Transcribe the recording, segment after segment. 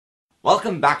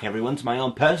Welcome back everyone to my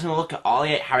own personal look at all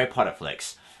the 8 Harry Potter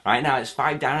flicks. Right now it's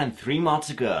 5 down and 3 more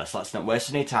to go, so let's not waste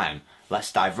any time.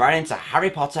 Let's dive right into Harry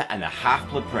Potter and the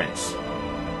Half-Blood Prince.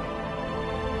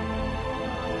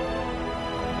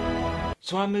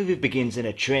 So our movie begins in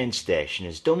a train station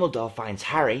as Dumbledore finds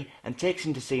Harry and takes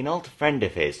him to see an old friend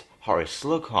of his, Horace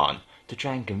Slughorn, to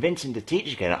try and convince him to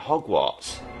teach again at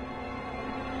Hogwarts.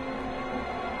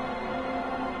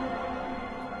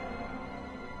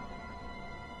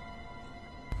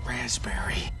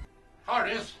 Raspberry.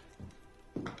 Horace,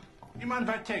 you mind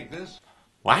if I take this?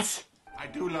 What? I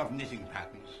do love knitting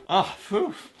patterns. Oh,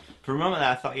 phew. For a moment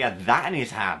there I thought he had that in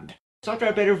his hand. So after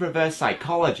a bit of reverse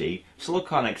psychology,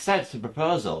 Slughorn accepts the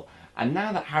proposal, and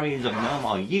now that Harry is of no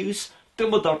more use,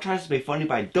 Dumbledore tries to be funny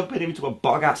by dumping him into a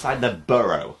bog outside the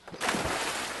burrow.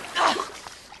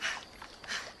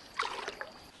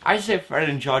 I say Fred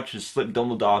and George should slip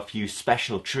Dumbledore a few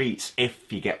special treats,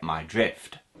 if you get my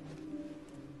drift.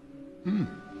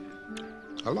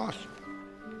 A lot.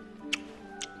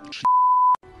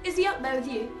 Is he up there with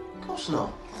you? Of course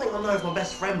not. I think I know if my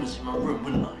best friend was in my room,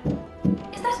 wouldn't I?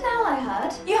 Is that an owl I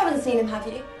heard? You haven't seen him, have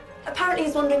you? Apparently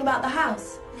he's wandering about the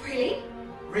house. Really?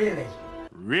 Really?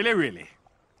 Really?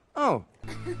 Oh.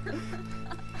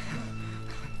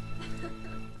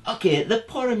 Okay, the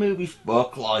Potter movie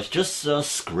folklore is just so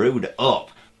screwed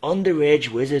up. Underage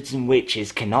wizards and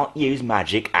witches cannot use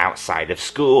magic outside of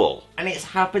school. And it's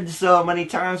happened so many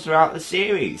times throughout the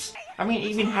series. I mean,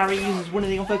 even Harry uses one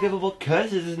of the unforgivable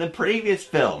curses in the previous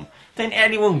film. Didn't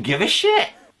anyone give a shit?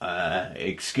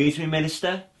 Excuse me,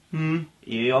 Minister?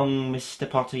 Young Mr.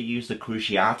 Potter used the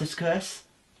Cruciatus curse?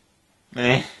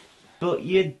 But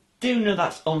you do know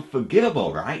that's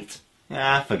unforgivable, right?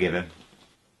 Forgive him.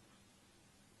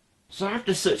 So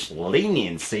after such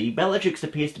leniency, Bellatrix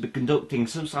appears to be conducting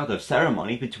some sort of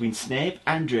ceremony between Snape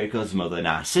and Draco's mother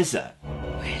Narcissa.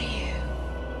 Will you,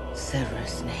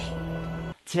 Severus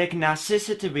Snape? Take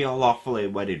Narcissa to be your lawfully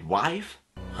wedded wife?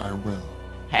 I will.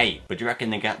 Hey, but do you reckon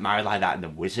they get married like that in the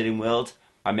wizarding world?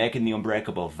 By making the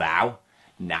unbreakable vow?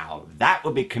 Now, that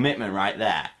would be commitment right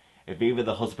there. If either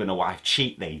the husband or wife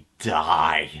cheat, they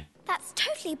die. That's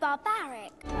totally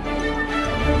barbaric.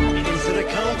 Into the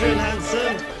cauldron,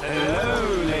 handsome.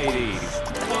 Hello, ladies.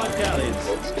 5 galleons.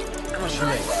 How much for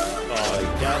me?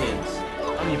 5 galleons.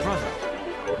 I'm your brother.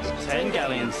 10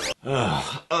 galleons.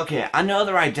 Ugh, okay, I know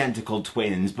they're identical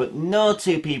twins, but no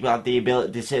two people have the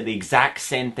ability to say the exact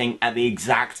same thing at the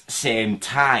exact same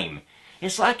time.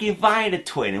 It's like if I had a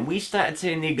twin and we started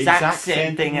saying the exact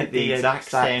same thing at the exact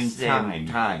same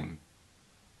time.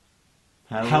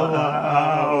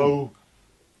 Hello.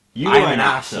 I'm an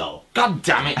asshole. God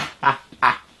damn it. How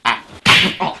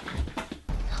are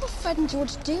Fred and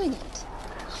George doing it?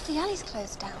 Half the alley's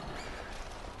closed down.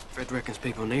 Fred reckons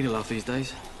people need a laugh these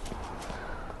days.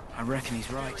 I reckon he's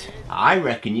right. I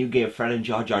reckon you gave Fred and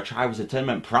George our Triwizard a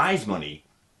tournament prize money.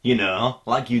 You know,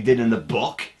 like you did in the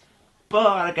book. But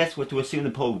I guess we're to assume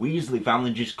the poor Weasley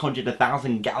family just conjured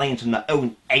 1,000 galleons from their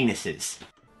own anuses.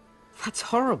 That's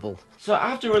horrible. So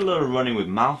after a little running with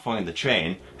Malfoy in the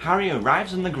train, Harry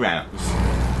arrives on the grounds.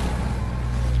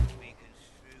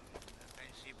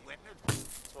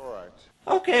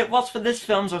 Okay, what's for this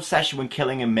film's obsession with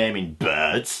killing and maiming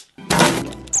birds?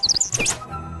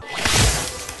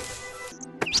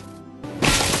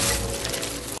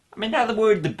 I mean, now they're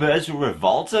worried the birds will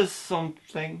revolt or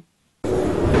something.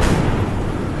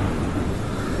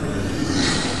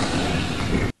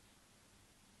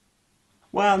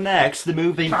 Well, next, the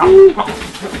movie...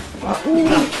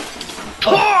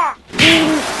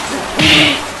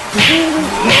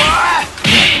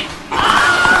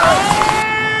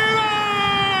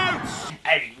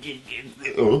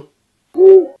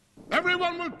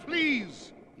 Everyone will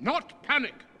please not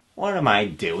panic. What am I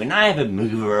doing? I have a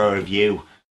movie review.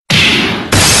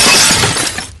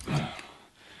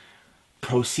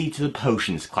 Proceed to the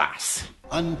potions class.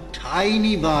 One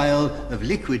tiny vial of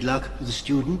liquid luck for the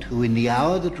student who, in the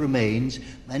hour that remains,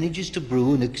 manages to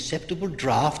brew an acceptable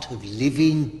draught of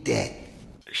living death.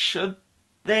 Should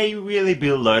they really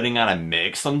be learning how to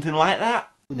make something like that?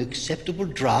 An acceptable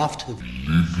draught of...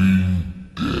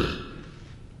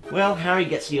 Well, Harry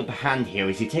gets the upper hand here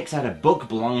as he takes out a book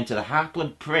belonging to the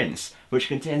Half-Blood Prince, which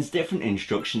contains different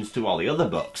instructions to all the other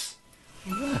books.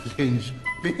 Merlin's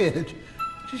beard.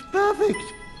 It is perfect.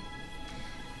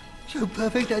 So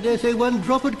perfect, I dare say one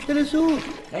drop would kill us all.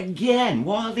 Again,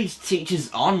 what are these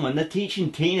teachers on when they're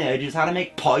teaching teenagers how to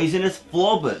make poisonous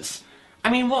flubbers? I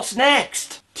mean, what's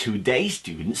next? Today,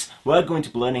 students, we're going to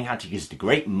be learning how to use the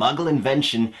great Muggle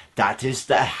invention that is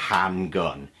the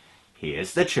handgun.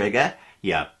 Here's the trigger,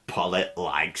 you pull it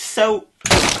like so.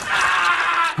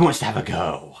 Who wants to have a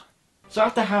go? So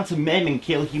after How to Maim and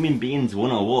Kill Human Beings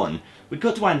 101, we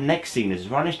cut to our next scene as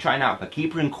Ron is trying out for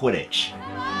keeper in Quidditch.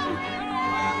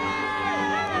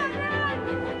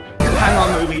 Hang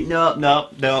on, movie, no,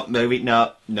 movie,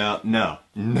 no.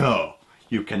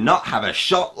 You cannot have a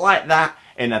shot like that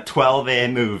in a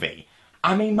 12A movie.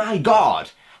 I mean, my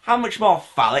god, how much more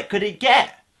phallic could it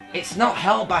get? It's not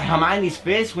helped by Hermione's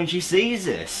face when she sees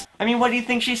this. I mean, what do you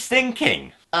think she's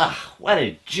thinking? Ugh, what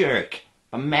a jerk.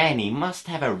 Hermione must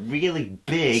have a really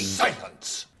big...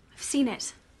 Silence! I've seen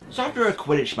it. So after a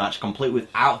Quidditch match complete with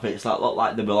outfits that look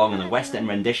like they belong in the West End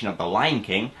rendition of The Lion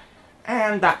King,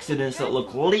 and accidents that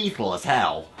look lethal as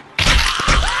hell,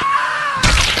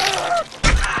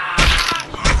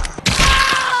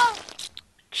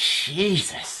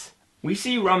 Jesus! We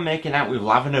see Ron making out with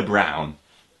Lavender Brown.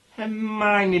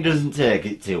 Hermione doesn't take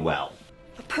it too well.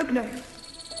 A Pugno.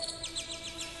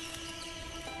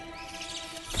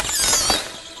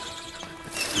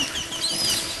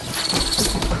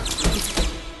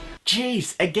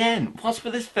 Jeez, again, what's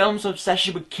with this film's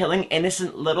obsession with killing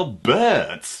innocent little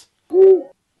birds? She's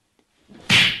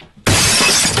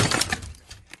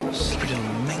a pretty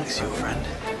little minx, your friend.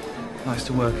 Likes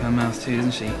to work her mouth too,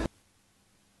 doesn't she?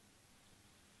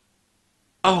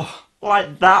 Oh,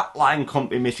 like that line can't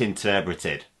be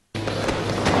misinterpreted.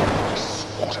 I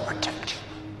swore to protect you.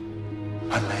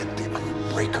 I made the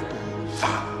unbreakable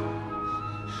vow.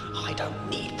 I don't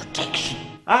need protection.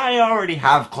 I already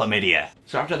have chlamydia.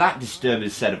 So after that disturbing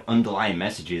set of underlying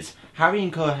messages, Harry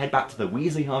and Co head back to the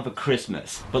Weasley home for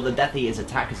Christmas, but the Death Eaters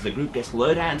attack as the group gets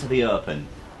lured out into the open.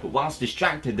 But whilst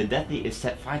distracted, the Death Eaters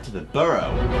set fire to the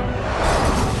burrow.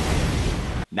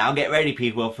 Now get ready,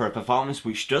 people, for a performance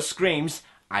which just screams,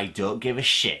 I don't give a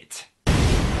shit.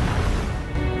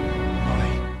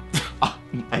 Oh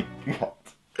my god.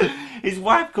 His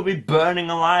wife could be burning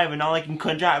alive and all he can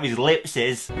conjure out of his lips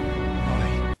is...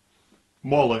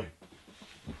 Molly.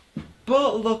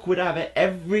 But look, would have it,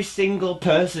 every single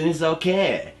person is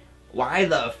okay. Why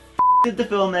the f*** did the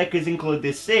filmmakers include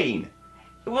this scene?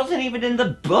 It wasn't even in the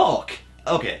book.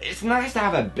 Okay, it's nice to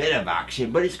have a bit of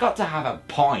action, but it's got to have a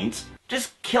point.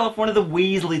 Just kill off one of the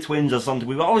Weasley twins or something,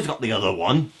 we've always got the other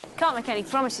one. Can't make any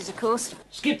promises, of course.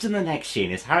 Skip to the next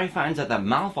scene as Harry finds out that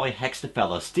Malfoy hexed a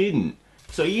fellow student.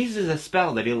 So he uses a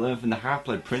spell that he learned from the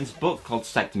Half-Blood Prince book called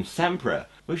Sectum Sempra,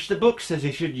 which the book says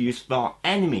he should use for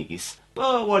enemies.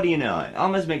 But what do you know, it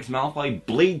almost makes Malfoy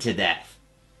bleed to death.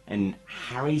 And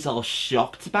Harry's all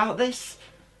shocked about this?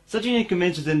 Suggestion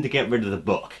convinces him to get rid of the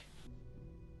book.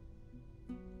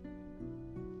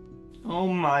 Oh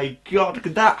my god,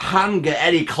 could that hand get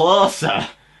any closer?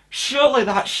 Surely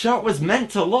that shot was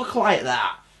meant to look like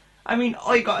that. I mean,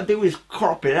 all you gotta do is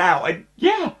crop it out and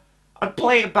yeah, I'd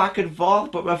play it back and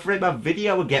forth, but I'm afraid my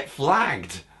video would get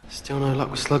flagged. Still no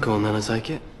luck with Slughorn then, I take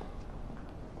it?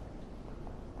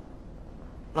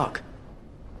 Luck.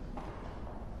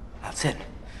 That's it.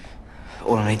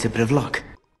 All I need's a bit of luck.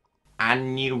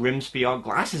 And new rims for your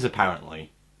glasses,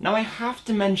 apparently. Now I have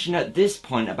to mention at this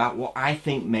point about what I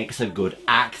think makes a good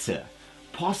actor.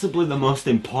 Possibly the most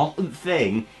important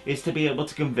thing is to be able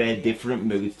to convey different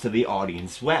moods to the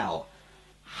audience well.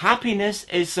 Happiness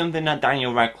is something that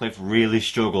Daniel Radcliffe really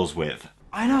struggles with.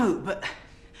 I know, but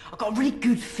I've got a really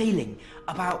good feeling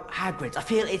about Hagrid's. I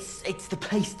feel it's the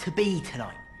place to be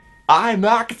tonight. I'm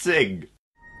acting!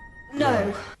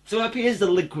 No. So it appears the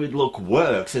liquid look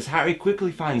works as Harry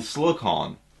quickly finds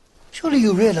Slughorn. Surely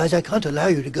you realise I can't allow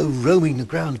you to go roaming the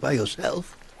grounds by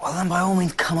yourself. Well then, by all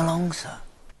means, come along, sir.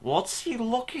 What's he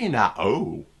looking at?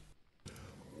 Oh.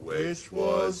 Which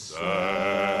was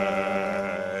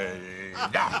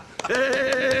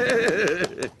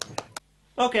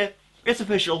Okay, it's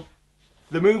official.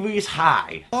 The movie is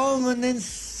high. Oh, and then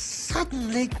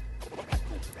suddenly...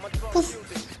 Poof.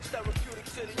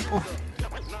 Oh.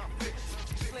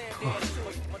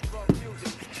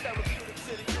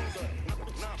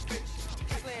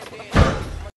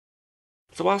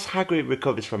 So whilst Hagrid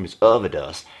recovers from his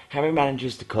overdose, Harry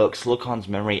manages to coax Slughorn's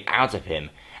memory out of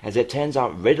him, as it turns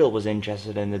out Riddle was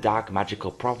interested in the dark magical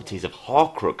properties of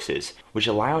Horcruxes, which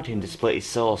allowed him to split his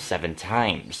soul 7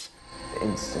 times. For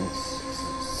instance,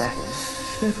 7?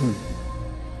 7.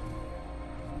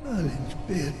 Merlin's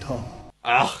beard, Tom.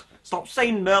 Ugh, stop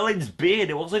saying Merlin's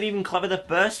beard, it wasn't even clever the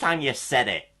first time you said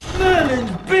it.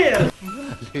 Merlin's beard!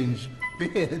 Merlin's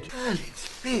beard. Merlin's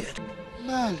beard.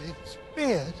 Merlin's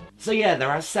beard. So yeah, there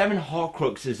are 7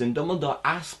 Horcruxes and Dumbledore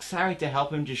asks Harry to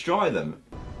help him destroy them.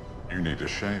 You need a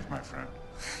shave, my friend.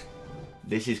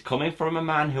 This is coming from a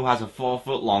man who has a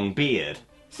 4-foot long beard.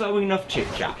 So enough chit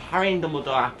chat, Harry and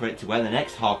Dumbledore apparate to where the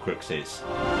next Horcrux is.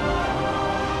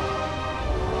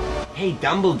 Hey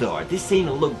Dumbledore, this scene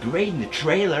will look great in the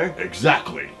trailer.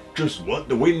 Exactly. Just let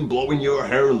the wind blow in your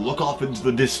hair and look off into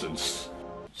the distance.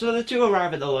 So the two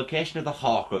arrive at the location of the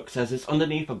Horcrux as it's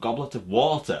underneath a goblet of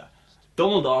water.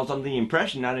 Dumbledore's under the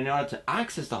impression that in order to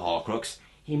access the Horcrux,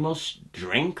 he must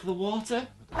drink the water?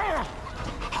 Don't,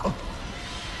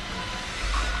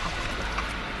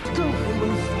 it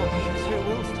will stop, sir, it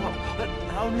will stop. But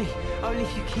only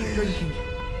if you keep drinking.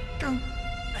 Don't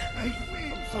make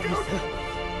me. I'm sorry, sir.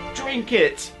 Drink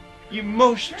it! You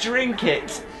must drink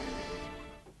it!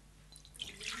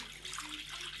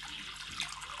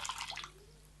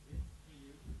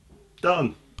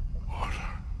 Done. Water.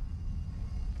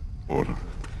 Water.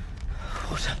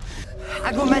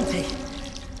 Aguamenti.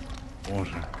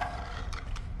 Water.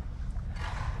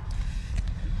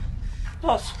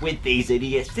 What's with these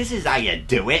idiots? This is how you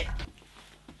do it.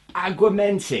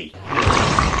 Aguamenti.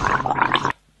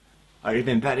 Or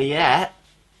even better yet,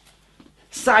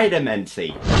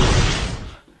 Cidermenti.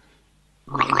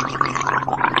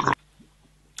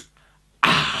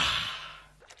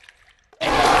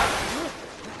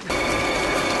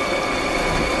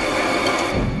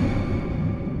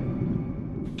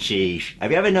 Sheesh.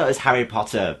 Have you ever noticed Harry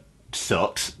Potter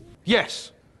sucks?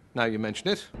 Yes, now you mention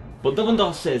it. But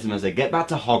Dumbledore saves them as they get back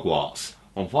to Hogwarts.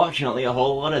 Unfortunately, a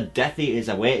whole lot of Death Eaters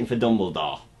are waiting for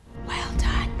Dumbledore. Well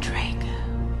done, Draco.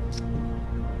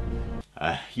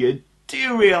 You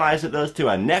do realise that those two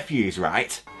are nephews,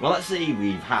 right? Well, let's see,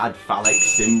 we've had phallic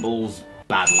symbols,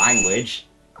 bad language,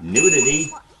 nudity,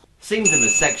 scenes of a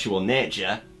sexual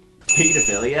nature,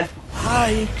 paedophilia.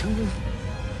 I can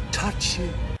touch you.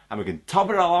 And we can top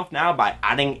it all off now by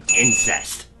adding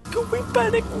incest. Can we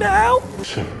panic now?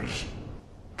 Severus,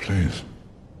 please.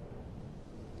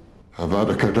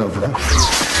 Avada Kedavra.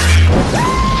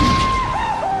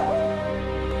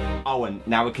 Oh, and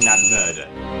now we can add murder.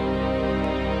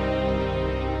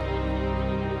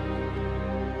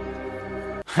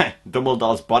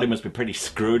 Dumbledore's body must be pretty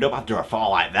screwed up after a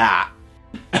fall like that.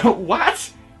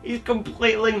 What? He's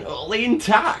completely and utterly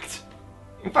intact.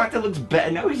 In fact, it looks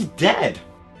better now he's dead.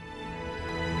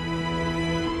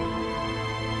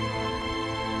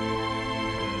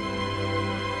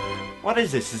 What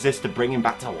is this? Is this to bring him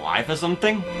back to life or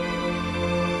something?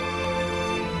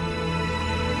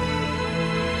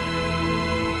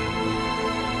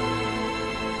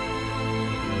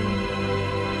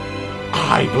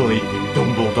 I believe in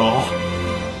Dumbledore.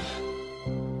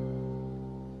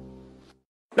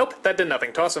 Nope, that did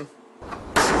nothing. Toss him.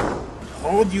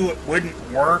 Told you it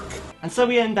wouldn't work. And so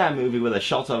we end our movie with a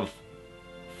shot of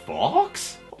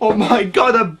Fawkes? Oh my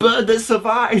god, a bird that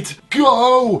survived!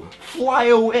 Go! Fly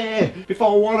away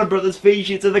before Warner Brothers feeds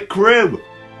you to the crew!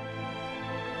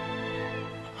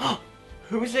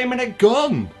 Who's aiming a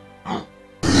gun? Ah!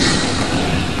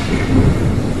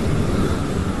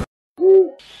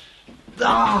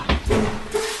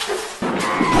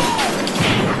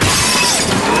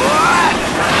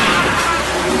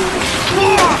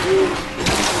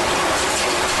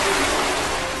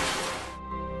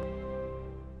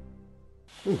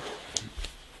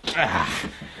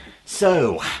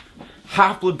 So,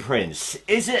 Half-Blood Prince,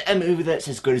 is it a movie that's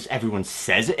as good as everyone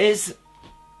says it is?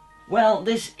 Well,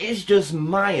 this is just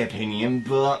my opinion,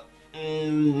 but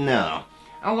no.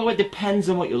 Although it depends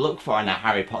on what you look for in a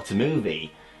Harry Potter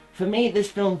movie. For me,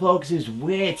 this film focuses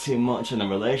way too much on the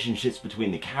relationships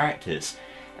between the characters,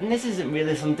 and this isn't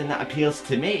really something that appeals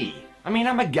to me. I mean,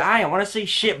 I'm a guy, I want to see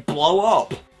shit blow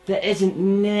up. There isn't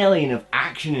nearly enough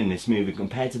action in this movie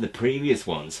compared to the previous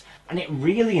ones, and it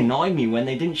really annoyed me when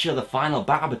they didn't show the final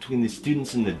battle between the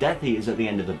students and the Death Eaters at the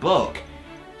end of the book.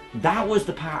 That was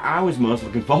the part I was most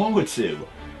looking forward to.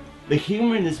 The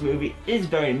humour in this movie is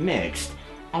very mixed.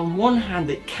 On one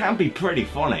hand, it can be pretty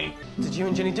funny. Did you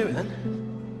and Ginny do it then?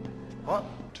 What?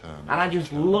 And I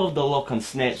just love the look on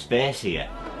Snape's face here.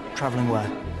 Travelling where?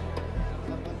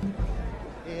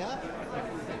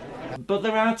 But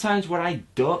there are times where I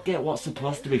don't get what's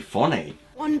supposed to be funny.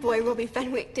 One boy, Robbie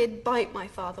Fenwick, did bite my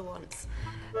father once.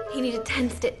 He needed 10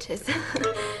 stitches.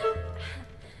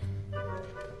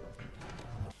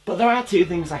 But there are two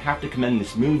things I have to commend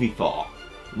this movie for.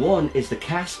 One is the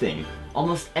casting.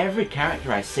 Almost every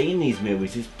character I see in these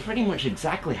movies is pretty much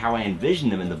exactly how I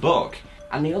envisioned them in the book.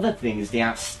 And the other thing is the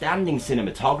outstanding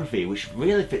cinematography, which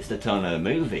really fits the tone of the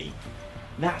movie.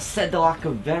 That said, the lack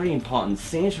of very important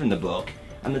scenes from the book,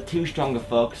 and the too strong a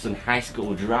focus on high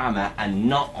school drama and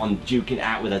not on duking it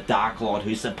out with a Dark Lord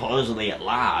who's supposedly at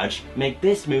large, make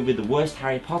this movie the worst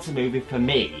Harry Potter movie for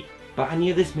me. But I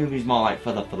knew this movie's more like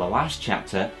for the last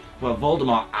chapter, where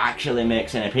Voldemort actually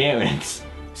makes an appearance.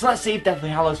 So let's see if Deathly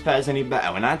Hallows fares any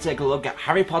better when I take a look at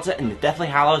Harry Potter and the Deathly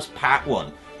Hallows Part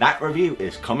 1. That review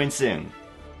is coming soon.